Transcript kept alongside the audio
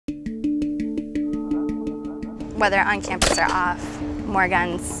whether on campus or off, more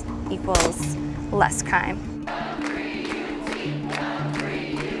guns equals less crime.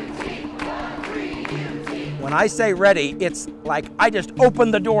 When I say ready, it's like I just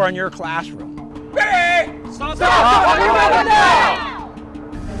opened the door in your classroom. Ready! Stop!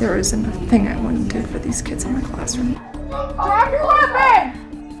 There isn't a thing I wouldn't do for these kids in my classroom. Drop your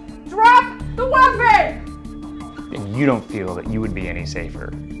weapon! Drop the weapon! And you don't feel that you would be any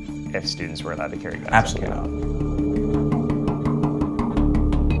safer if students were allowed to carry guns? Absolutely not.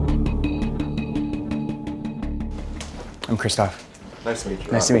 I'm Christoph. Nice to meet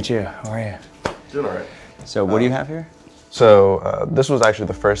you. Nice to meet you. How are you? Doing all right. So what do you have here? So this was actually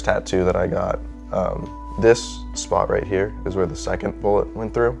the first tattoo that I got. This spot right here is where the second bullet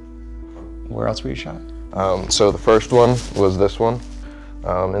went through. Where else were you shot? So the first one was this one,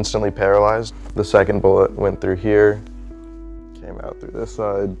 instantly paralyzed. The second bullet went through here, came out through this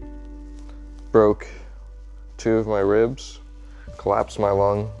side, broke 2 of my ribs, collapsed my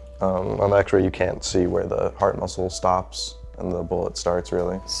lung. On X-ray you can't see where the heart muscle stops and the bullet starts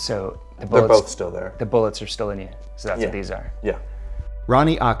really. So they're both still there. The bullets are still in you, so that's what these are? Yeah.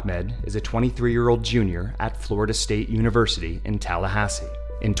 Ronnie Ahmed is a 23-year-old junior at Florida State University in Tallahassee.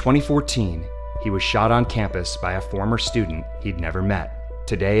 In 2014, he was shot on campus by a former student he'd never met.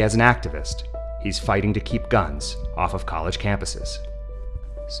 Today, as an activist, he's fighting to keep guns off of college campuses.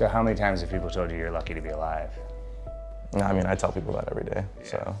 So how many times have people told you you're lucky to be alive? I mean, I tell people that every day,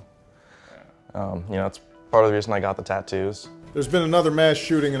 so. You know, it's part of the reason I got the tattoos. There's been another mass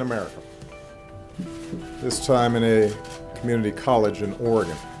shooting in America, this time in a community college in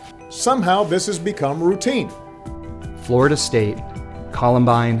Oregon. Somehow this has become routine. Florida State,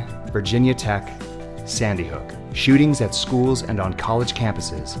 Columbine, Virginia Tech, Sandy Hook. Shootings at schools and on college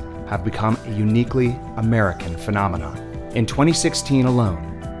campuses have become a uniquely American phenomenon. In 2016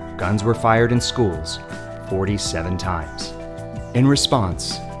 alone, guns were fired in schools 47 times. In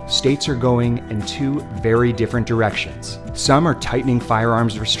response, states are going in 2 very different directions. Some are tightening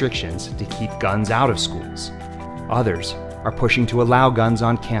firearms restrictions to keep guns out of schools. Others are pushing to allow guns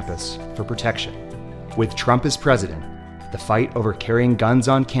on campus for protection. With Trump as president, the fight over carrying guns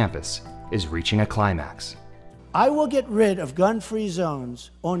on campus is reaching a climax. I will get rid of gun-free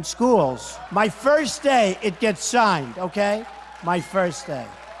zones on schools. My first day it gets signed, okay? My first day.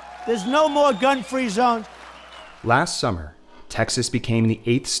 There's no more gun-free zones. Last summer, Texas became the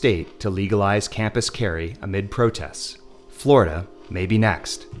 8th state to legalize campus carry amid protests. Florida may be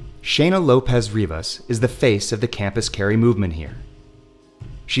next. Shayna Lopez Rivas is the face of the campus carry movement here.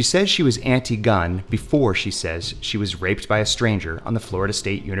 She says she was anti-gun before she says she was raped by a stranger on the Florida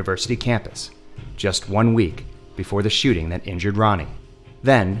State University campus, just 1 week before the shooting that injured Ronnie.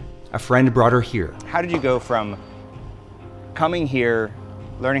 Then, a friend brought her here. How did you go from coming here,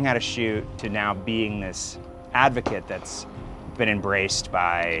 learning how to shoot, to now being this advocate that's been embraced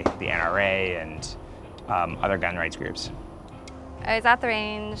by the NRA and other gun rights groups? I was at the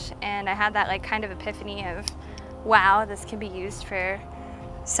range and I had that kind of epiphany of, wow, this can be used for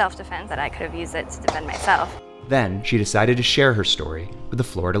self-defense, that I could have used it to defend myself. Then she decided to share her story with the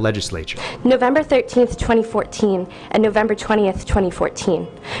Florida legislature. November 13th, 2014 and November 20th, 2014.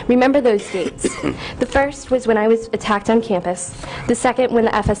 Remember those dates. The first was when I was attacked on campus. The second when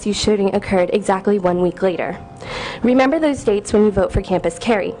the FSU shooting occurred exactly 1 week later. Remember those dates when you vote for campus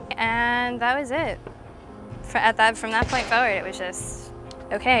carry. And that was it. From that point forward, it was just,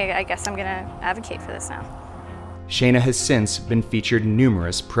 okay, I guess I'm gonna advocate for this now. Shayna has since been featured in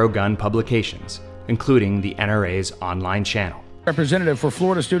numerous pro-gun publications, including the NRA's online channel. Representative for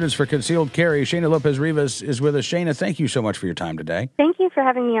Florida Students for Concealed Carry, Shayna Lopez Rivas, is with us. Shayna, thank you so much for your time today. Thank you for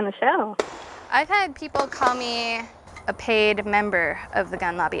having me on the show. I've had people call me a paid member of the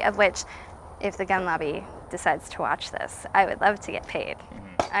gun lobby, of which, if the gun lobby decides to watch this, I would love to get paid.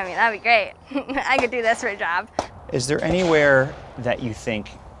 I mean, that'd be great. I could do this for a job. Is there anywhere that you think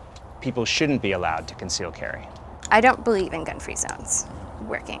people shouldn't be allowed to conceal carry? I don't believe in gun-free zones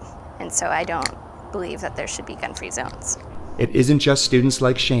working, and so I don't believe that there should be gun-free zones. It isn't just students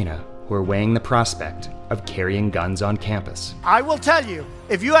like Shayna who are weighing the prospect of carrying guns on campus. I will tell you,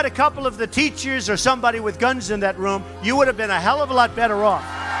 if you had a couple of the teachers or somebody with guns in that room, you would have been a hell of a lot better off.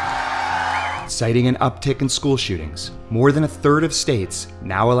 Citing an uptick in school shootings, more than a third of states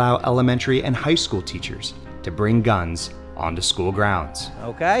now allow elementary and high school teachers to bring guns onto school grounds.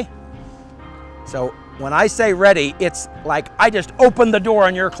 Okay? So when I say ready, it's like I just opened the door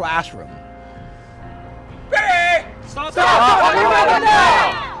in your classroom. Ready! Stop!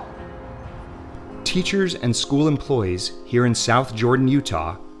 Stop! Teachers and school employees here in South Jordan,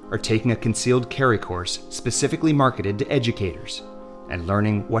 Utah, are taking a concealed carry course specifically marketed to educators and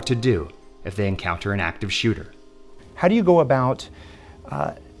learning what to do if they encounter an active shooter. How do you go about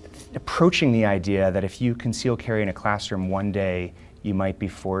approaching the idea that if you conceal carry in a classroom one day, you might be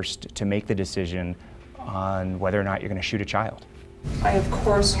forced to make the decision on whether or not you're going to shoot a child? I, of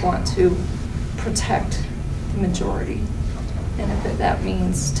course, want to protect the majority. And if that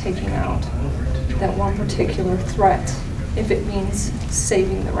means taking out that one particular threat, if it means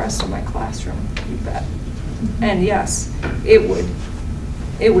saving the rest of my classroom, you bet. And yes, it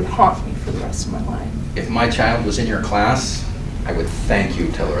would haunt me for the rest of my life. If my child was in your class, I would thank you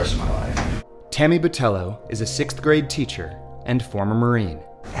till the rest of my life. Tammy Botello is a 6th grade teacher and former Marine.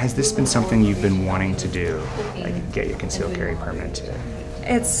 Has this been something you've been wanting to do, like get your concealed carry permit to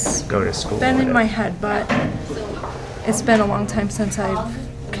go to school? It's been in my head, but it's been a long time since I've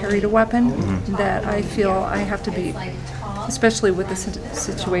carried a weapon that I feel I have to be, especially with the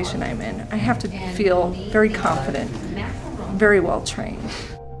situation I'm in, I have to feel very confident, very well trained.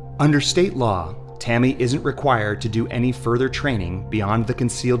 Under state law, Tammy isn't required to do any further training beyond the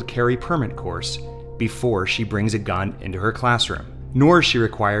concealed carry permit course before she brings a gun into her classroom, nor is she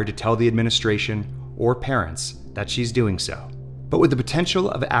required to tell the administration or parents that she's doing so. But with the potential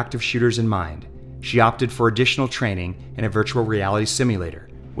of active shooters in mind, she opted for additional training in a virtual reality simulator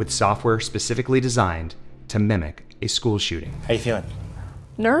with software specifically designed to mimic a school shooting. How you feeling?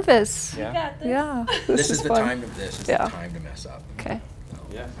 Nervous. Yeah? Yeah. This is the fun. time of this. It's the time to mess up. Okay.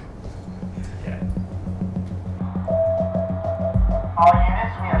 Yeah. All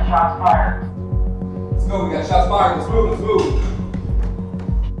units, we have shots fired. Let's go, we got shots fired. Let's move, let's move.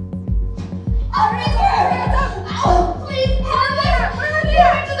 Oh, hands up! Oh, please, we're there!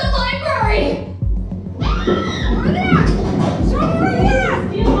 To the library! We're there! Show me where it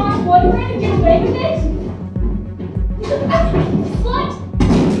is! Do you want my boyfriend to get away with it? Slut!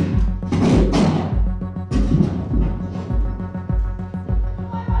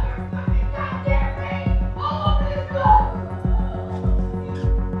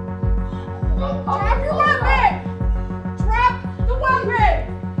 Drop your weapon! Drop the weapon!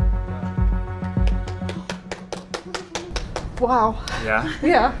 Wow. Yeah?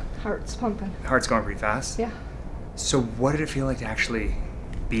 Yeah. Heart's pumping. Heart's going pretty fast? Yeah. So what did it feel like to actually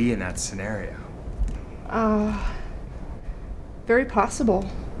be in that scenario? Very possible.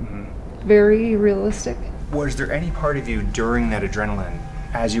 Very realistic. Was there any part of you during that adrenaline,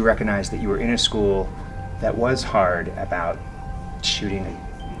 as you recognized that you were in a school that was hard, about shooting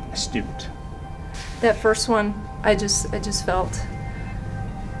a student? That first one, I just felt,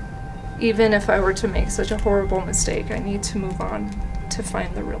 even if I were to make such a horrible mistake, I need to move on to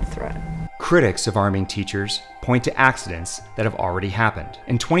find the real threat. Critics of arming teachers point to accidents that have already happened.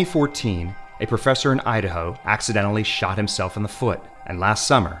 In 2014, a professor in Idaho accidentally shot himself in the foot, and last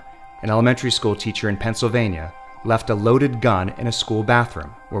summer, an elementary school teacher in Pennsylvania left a loaded gun in a school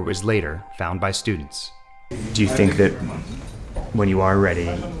bathroom, where it was later found by students. Do you think that when you are ready,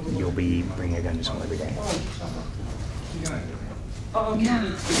 you'll be bringing a gun to school every day?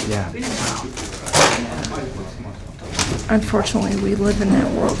 Yeah. Yeah. Unfortunately, we live in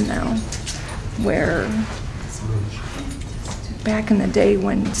that world now where back in the day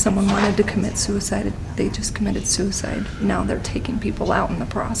when someone wanted to commit suicide, they just committed suicide. Now they're taking people out in the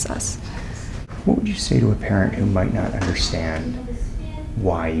process. What would you say to a parent who might not understand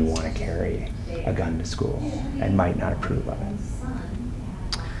why you want to carry a gun to school and might not approve of it?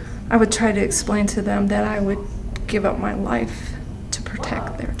 I would try to explain to them that I would give up my life to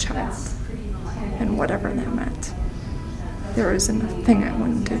protect their child, and whatever that meant. There isn't a thing I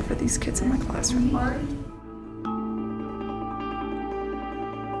wouldn't do for these kids in my classroom.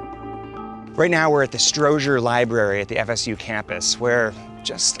 Right now we're at the Strozier Library at the FSU campus, where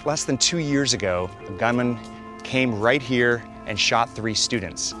just less than 2 years ago, a gunman came right here and shot 3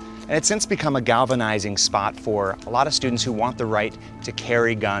 students. And it's since become a galvanizing spot for a lot of students who want the right to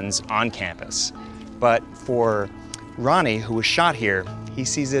carry guns on campus. But for Ronnie, who was shot here, he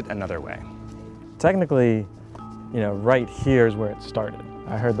sees it another way. Technically, right here is where it started.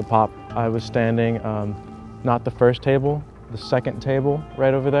 I heard the pop. I was standing, not the first table, the second table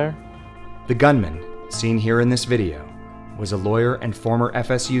right over there. The gunman, seen here in this video, was a lawyer and former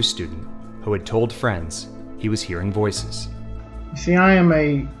FSU student who had told friends he was hearing voices. See, I am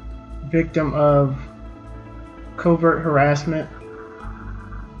a victim of covert harassment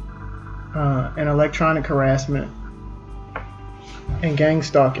and electronic harassment and gang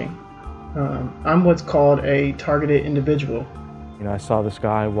stalking. I'm what's called a targeted individual. I saw this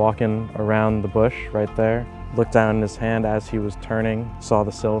guy walking around the bush right there, looked down in his hand as he was turning, saw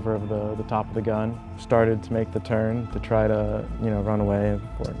the silver of the top of the gun, started to make the turn to try to, run away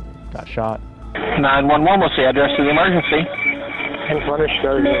before he got shot. 911, what's the address of the emergency? 2nd, finish,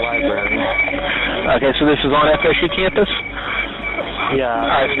 go to the library. Okay, so this is on FSU campus? Yeah. All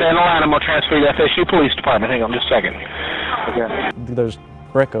right, stay on the line. I'm going to transfer you to the FSU Police Department. Hang on just a second. Okay. There's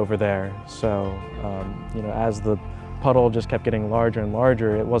brick over there, so you know, as the puddle just kept getting larger and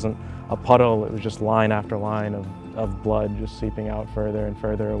larger, it wasn't a puddle, it was just line after line of blood just seeping out further and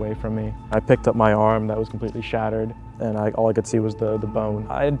further away from me. I picked up my arm that was completely shattered, and all I could see was the bone.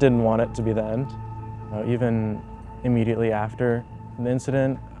 I didn't want it to be the end. Even immediately after the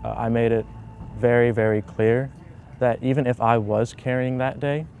incident, I made it very, very clear that even if I was carrying that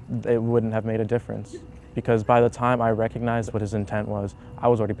day, it wouldn't have made a difference. Because by the time I recognized what his intent was, I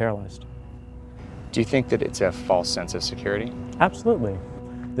was already paralyzed. Do you think that it's a false sense of security? Absolutely.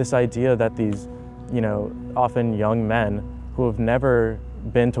 This idea that these, you know, often young men who have never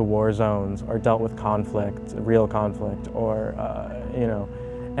been to war zones or dealt with conflict, real conflict, or, you know,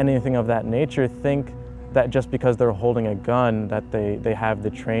 anything of that nature, think that just because they're holding a gun that they have the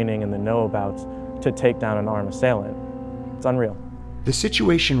training and the know-abouts to take down an armed assailant. It's unreal. The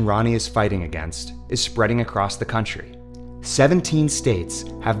situation Ronnie is fighting against is spreading across the country. 17 states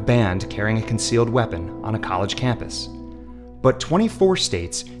have banned carrying a concealed weapon on a college campus. But 24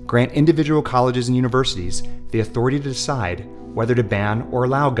 states grant individual colleges and universities the authority to decide whether to ban or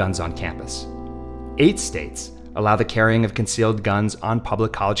allow guns on campus. 8 states allow the carrying of concealed guns on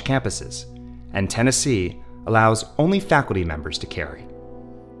public college campuses, and Tennessee allows only faculty members to carry.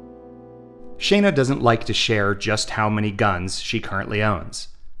 Shayna doesn't like to share just how many guns she currently owns,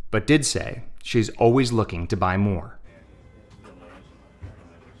 but did say she's always looking to buy more.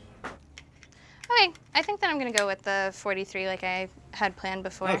 Okay, I think that I'm gonna go with the 43 like I had planned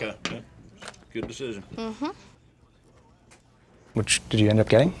before. Okay, yeah. Good decision. Mm-hmm. Which did you end up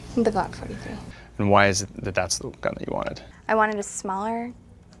getting? The Glock 43. And why is it that that's the gun that you wanted? I wanted a smaller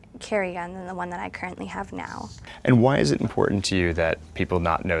carry gun than the one that I currently have now. And why is it important to you that people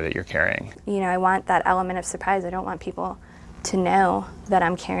not know that you're carrying? You know, I want that element of surprise. I don't want people to know that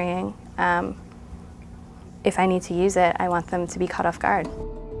I'm carrying. If I need to use it, I want them to be caught off guard.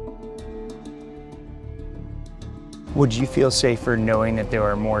 Would you feel safer knowing that there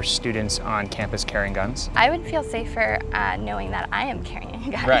are more students on campus carrying guns? I would feel safer knowing that I am carrying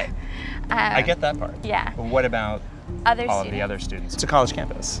a gun. Right. I get that part. Yeah. But what about all of the other students? It's a college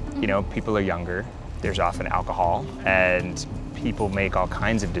campus. You know, people are younger. There's often alcohol, and people make all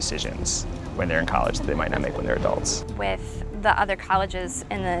kinds of decisions when they're in college that they might not make when they're adults. With the other colleges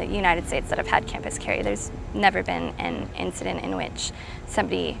in the United States that have had campus carry, there's never been an incident in which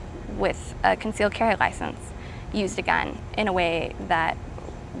somebody with a concealed carry license used a gun in a way that,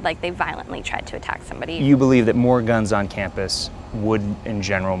 like, they violently tried to attack somebody. You believe that more guns on campus would, in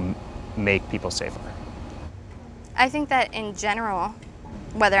general, make people safer? I think that in general,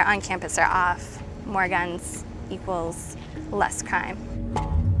 whether on campus or off, more guns equals less crime.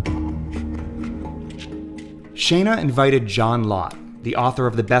 Shayna invited John Lott, the author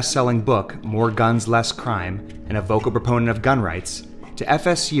of the best-selling book More Guns, Less Crime, and a vocal proponent of gun rights, to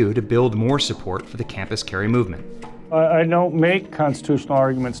FSU to build more support for the campus carry movement. I don't make constitutional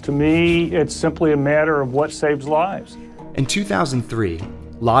arguments. To me, it's simply a matter of what saves lives. In 2003,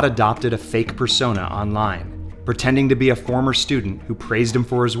 Lott adopted a fake persona online, pretending to be a former student who praised him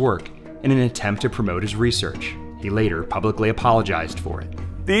for his work in an attempt to promote his research. He later publicly apologized for it.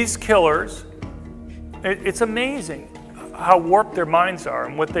 These killers, it's amazing how warped their minds are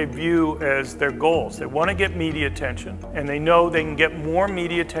and what they view as their goals. They want to get media attention, and they know they can get more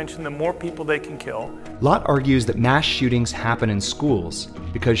media attention the more people they can kill. Lott argues that mass shootings happen in schools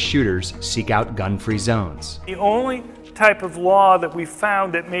because shooters seek out gun-free zones. The only type of law that we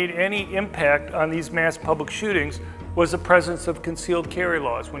found that made any impact on these mass public shootings was the presence of concealed carry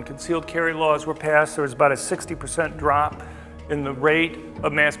laws. When concealed carry laws were passed, there was about a 60% drop in the rate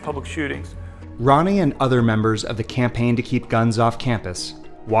of mass public shootings. Ronnie and other members of the Campaign to Keep Guns Off Campus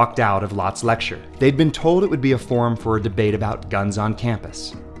walked out of Lott's lecture. They'd been told it would be a forum for a debate about guns on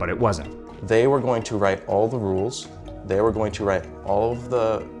campus, but it wasn't. They were going to write all the rules. They were going to write all of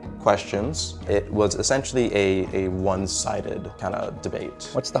the questions. It was essentially a one-sided kind of debate.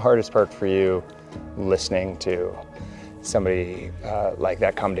 What's the hardest part for you listening to somebody like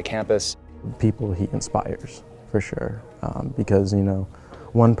that come to campus? People he inspires, for sure, because, you know,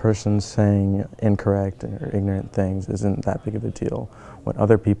 one person saying incorrect or ignorant things isn't that big of a deal. When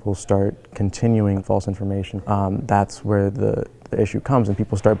other people start continuing false information, that's where the issue comes, and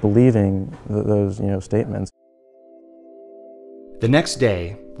people start believing those, you know, statements. The next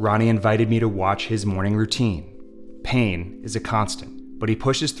day, Ronnie invited me to watch his morning routine. Pain is a constant, but he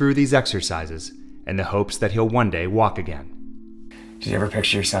pushes through these exercises in the hopes that he'll one day walk again. Did you ever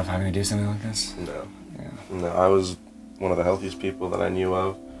picture yourself having to do something like this? No. Yeah. No, I was one of the healthiest people that I knew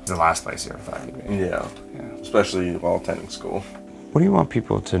of. The last place you ever thought you'd be. Yeah, especially while attending school. What do you want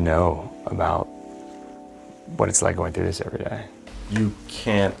people to know about what it's like going through this every day? You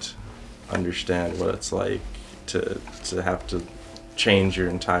can't understand what it's like to have to change your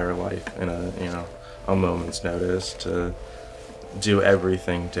entire life in a moment's notice, to do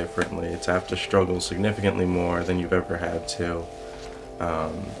everything differently, to have to struggle significantly more than you've ever had to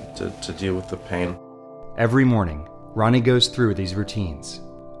deal with the pain. Every morning, Ronnie goes through these routines,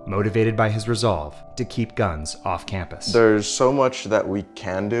 motivated by his resolve to keep guns off campus. There's so much that we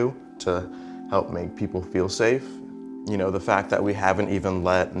can do to help make people feel safe. You know, the fact that we haven't even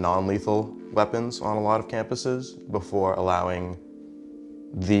let non-lethal weapons on a lot of campuses before allowing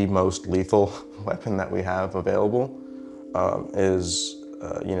the most lethal weapon that we have available is,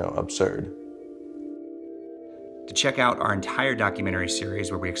 absurd. To check out our entire documentary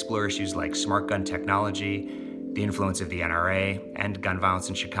series where we explore issues like smart gun technology, the influence of the NRA, and gun violence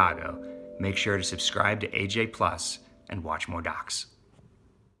in Chicago, make sure to subscribe to AJ Plus and watch more docs.